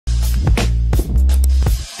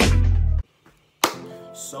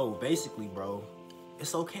So basically, bro,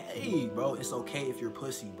 it's okay, bro. It's okay if you're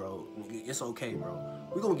pussy, bro. It's okay, bro.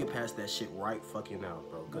 We're gonna get past that shit right fucking now,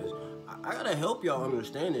 bro. Cause I gotta help y'all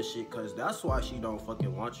understand this shit, cause that's why she don't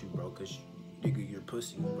fucking want you, bro. Cause nigga, you're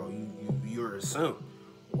pussy, bro. You're a simp.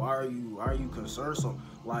 Why are you concerned? So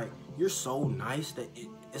like, you're so nice that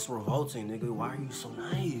it's revolting, nigga. Why are you so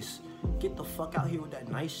nice? Get the fuck out here with that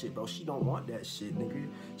nice shit, bro. She don't want that shit, nigga.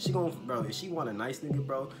 She gon', bro, if she want a nice nigga,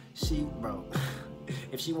 bro,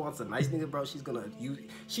 if she wants a nice nigga, bro, she's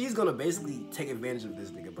gonna basically take advantage of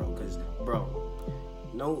this nigga, bro. Cause, bro,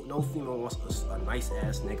 no female wants a nice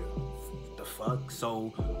ass nigga. The fuck?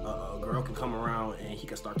 So a girl can come around and he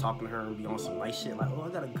can start talking to her and be on some nice shit like, oh, I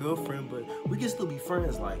got a girlfriend, but we can still be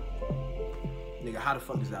friends. Like, nigga, how the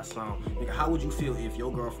fuck does that sound? Nigga, how would you feel if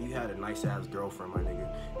your girlfriend, you had a nice ass girlfriend, my nigga,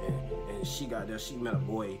 and she got there, she met a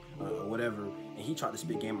boy or whatever, and he tried to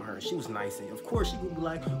spit game on her, and she was nice, and of course she would be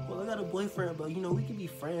like, well, I got a boyfriend, but you know, we can be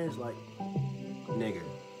friends. Like, nigga,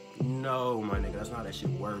 no, my nigga, that's not how that shit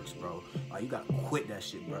works, bro. Like, you gotta quit that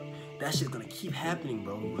shit, bro. That shit's gonna keep happening,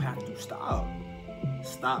 bro. You have to stop.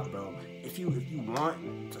 Stop, bro. If you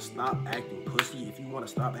want to stop acting pussy, if you want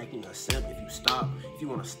to stop acting a simp, if you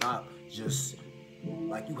want to stop, just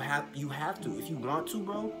like you have to. If you want to,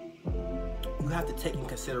 bro, you have to take in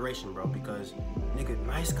consideration, bro, because nigga,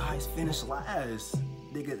 nice guys finish last.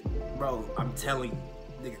 Nigga, bro, I'm telling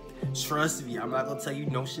you, nigga, trust me, I'm not gonna tell you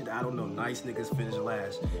no shit I don't know. Nice niggas finish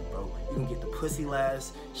last, bro. You gonna get the pussy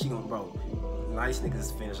last, she gonna, bro, nice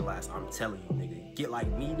niggas finish last. I'm telling you, nigga. Get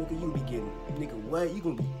like me, nigga, you be getting, nigga, what? You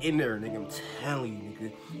gonna be in there, nigga, I'm telling you,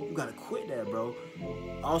 nigga. You gotta quit that, bro.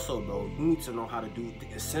 Also, bro, you need to know how to do the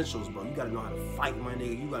essentials, bro. You gotta know how to fight, my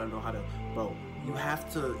nigga. You gotta know how to, bro, you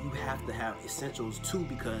have to have essentials too,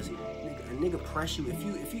 because nigga, a nigga press you.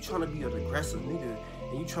 If you trying to be an aggressive nigga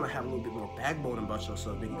and you trying to have a little bit more backbone about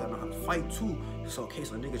yourself, nigga, you gotta know how to fight too. So in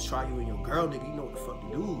case a nigga try you and your girl, nigga, you know what the fuck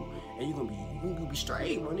to do. And you gonna be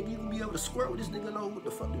straight, my nigga. You gonna be able to square with this nigga, know what the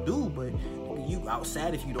fuck to do. But nigga, you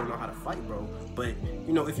outside if you don't know how to fight, bro. But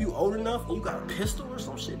you know, if you old enough and you got a pistol or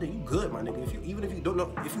some shit, then you good, my nigga. If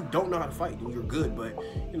you don't know how to fight, then you're good. But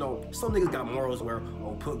you know, some niggas got morals where,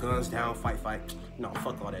 oh, put guns down, fight. No,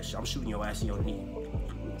 fuck all that shit. I'm shooting your ass in your knee.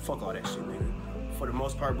 Fuck all that shit, nigga. For the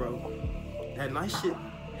most part, bro, that nice shit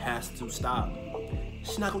has to stop.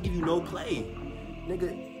 She's not gonna give you no play,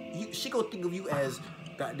 nigga. She gonna think of you as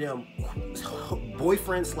goddamn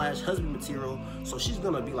boyfriend / husband material. So she's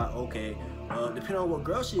gonna be like, okay, depending on what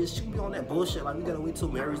girl she is, she can be on that bullshit like, we gotta wait till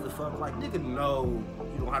marriage to fuck. Like, nigga, no,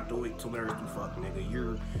 you don't have to wait till marriage to fuck,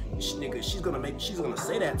 nigga. Nigga, she's gonna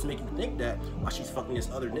say that to make you think that while she's fucking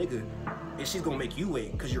this other nigga, and she's gonna make you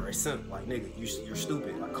wait because you're a simp. Like, nigga, you're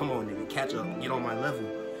stupid. Like, come on, nigga, catch up, get on my level.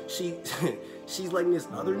 She's letting this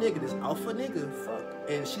other nigga, this alpha nigga, fuck,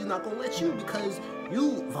 and she's not gonna let you because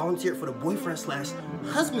you volunteered for the boyfriend /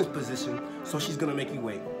 husband's position. So she's gonna make you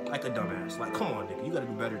wait like a dumbass. Like, come on, nigga, you gotta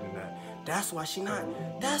do better than that. That's why you're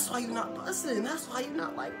not busting. That's why you're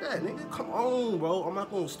not like that, nigga. Come on, bro. I'm not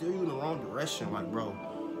gonna steer you in the wrong direction. Like, bro,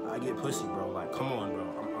 I get pussy, bro. Like, come on,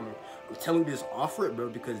 bro. I'm telling you this off rip, bro,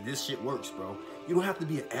 because this shit works, bro. You don't have to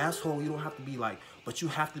be an asshole. You don't have to be like, but you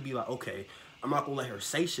have to be like, okay, I'm not gonna let her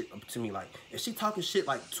say shit to me. Like, if she talking shit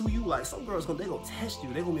like to you, like, some girls they gonna test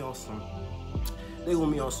you. They gonna be on some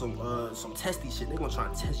testy shit. They gonna try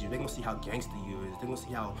and test you. They gonna see how gangster you is. They gonna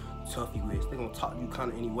see how tough you is. They gonna talk to you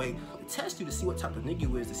kind of anyway to test you, to see what type of nigga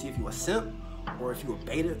you is, to see if you a simp or if you a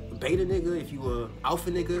beta nigga, if you a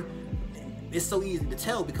alpha nigga. It's so easy to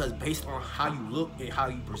tell because based on how you look and how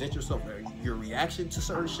you present yourself, or your reaction to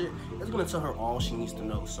certain shit, it's gonna tell her all she needs to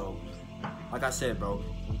know. So, like I said, bro,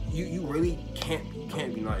 you really can't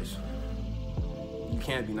be nice. You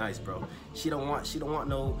can't be nice, bro. She don't want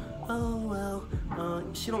no, oh well,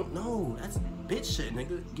 she don't know. That's bitch shit,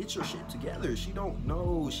 nigga. Get your shit together. She don't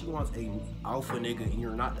know. She wants a alpha nigga, and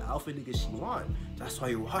you're not the alpha nigga she wants. That's why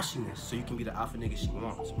you're watching this, so you can be the alpha nigga she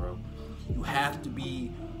wants, bro. You have to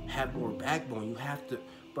have more backbone. You have to,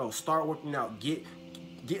 bro, start working out. Get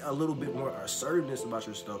a little bit more assertiveness about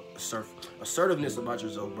your stuff. Assertiveness about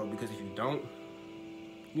yourself, bro. Because if you don't,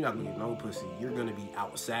 you're not gonna get no pussy. You're gonna be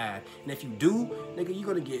outside. And if you do, nigga, you're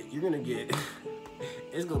gonna get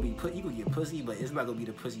it's gonna be you gonna get pussy, but it's not gonna be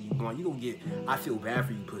the pussy you want. You gonna get I feel bad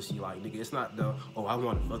for you pussy. Like, nigga, it's not the, oh, I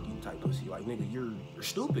wanna fuck you type pussy. Like, nigga, you're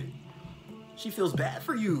stupid. She feels bad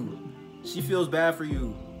for you. She feels bad for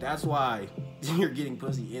you. That's why you're getting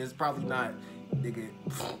pussy. And it's probably not, nigga.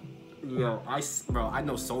 Yo, I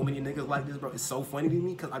know so many niggas like this, bro. It's so funny to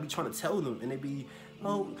me because I be trying to tell them, and they be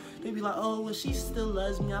like, oh, well, she still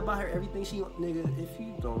loves me. I buy her everything she want. Nigga, if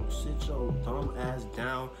you don't sit your dumb ass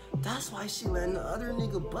down That's why she letting the other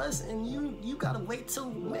nigga bust, and you gotta wait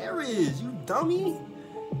till marriage, you dummy.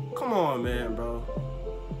 Come on, man, bro.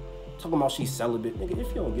 Talking about she's celibate. Nigga, if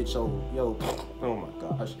you don't get yo, oh my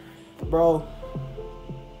gosh. Bro,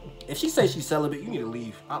 if she says she's celibate, you need to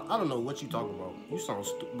leave. I don't know what you talking about. You sound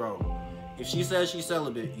stupid, bro. If she says she's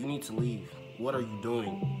celibate, you need to leave. What are you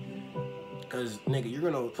doing? Cause nigga,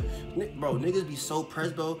 you're gonna, bro, niggas be so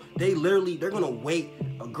pressed, bro. They're gonna wait.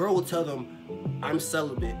 A girl will tell them, I'm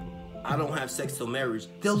celibate. I don't have sex till marriage.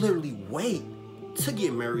 They'll literally wait to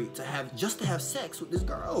get married just to have sex with this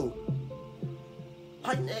girl.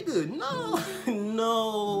 Like, nigga,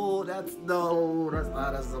 no, that's not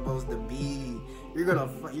how that's supposed to be.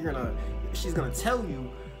 She's gonna tell you,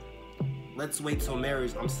 let's wait till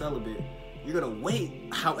marriage, I'm celibate. You're gonna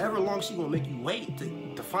wait however long she gonna make you wait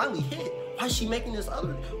to finally hit. Why she making this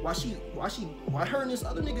other, why her and this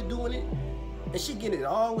other nigga doing it, and she getting it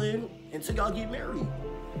all in until y'all get married.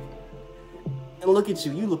 And look at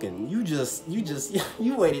you, you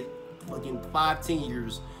waited fucking 5-10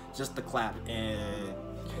 years just to clap, and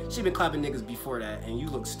she been clapping niggas before that, and you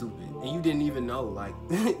look stupid, and you didn't even know, like,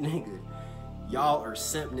 nigga, y'all are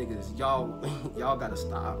simp niggas, y'all gotta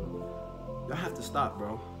stop. Y'all have to stop,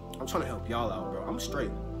 bro. I'm trying to help y'all out, bro. I'm straight.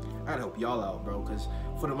 I gotta help y'all out, bro, because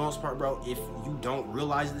for the most part, bro, if you don't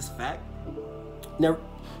realize this fact,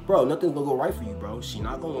 nothing's gonna go right for you, bro. She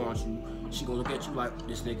not gonna want you. She gonna look at you like,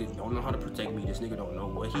 this nigga don't know how to protect me. This nigga don't know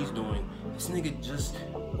what he's doing. This nigga just,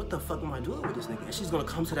 what the fuck am I doing with this nigga? And she's gonna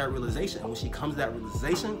come to that realization. And when she comes to that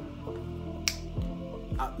realization,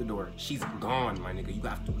 out the door. She's gone, my nigga. You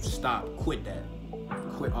have to stop. Quit that.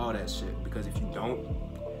 Quit all that shit. Because if you don't,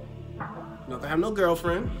 you're not gonna have no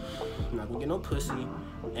girlfriend. You're not gonna get no pussy.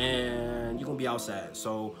 And you're gonna be outside.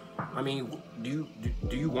 So, I mean, do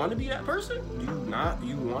you want to be that person? Do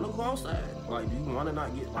you want to go outside? Like, do you want to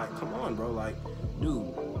not get, like, come on, bro. Like, dude,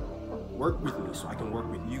 work with me so I can work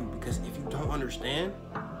with you. Because if you don't understand,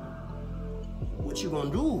 what you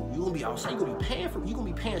gonna do? You gonna be outside. You gonna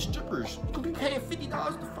be paying strippers. You gonna be paying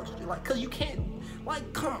 $50 to fuck shit. Like, cause you can't.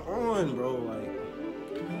 Like, come on, bro. Like,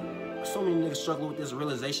 so many niggas struggle with this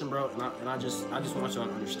realization, bro. And I just want y'all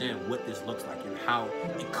to understand what this looks like and how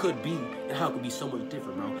it could be and how it could be so much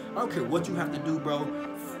different, bro. I don't care what you have to do, bro.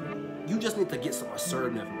 You just need to get some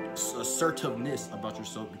assertiveness about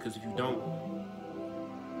yourself, because if you don't,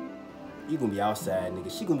 you gonna be outside, nigga.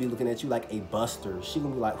 She gonna be looking at you like a buster. She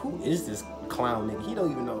gonna be like, who is this clown, nigga? He don't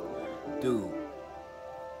even know. Dude,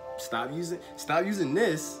 stop using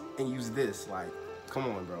this and use this. Like, come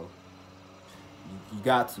on, bro. You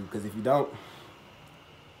got to, because if you don't,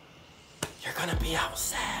 you're gonna be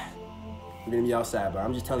outside. You're gonna be outside, bro.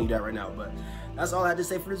 I'm just telling you that right now. But that's all I had to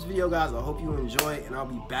say for this video, guys. I hope you enjoy it, and I'll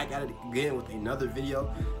be back at it again with another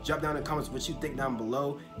video. Drop down in the comments what you think down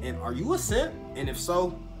below. And are you a simp? And if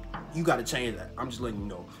so, you gotta change that. I'm just letting you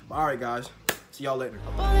know. But all right, guys. See y'all later.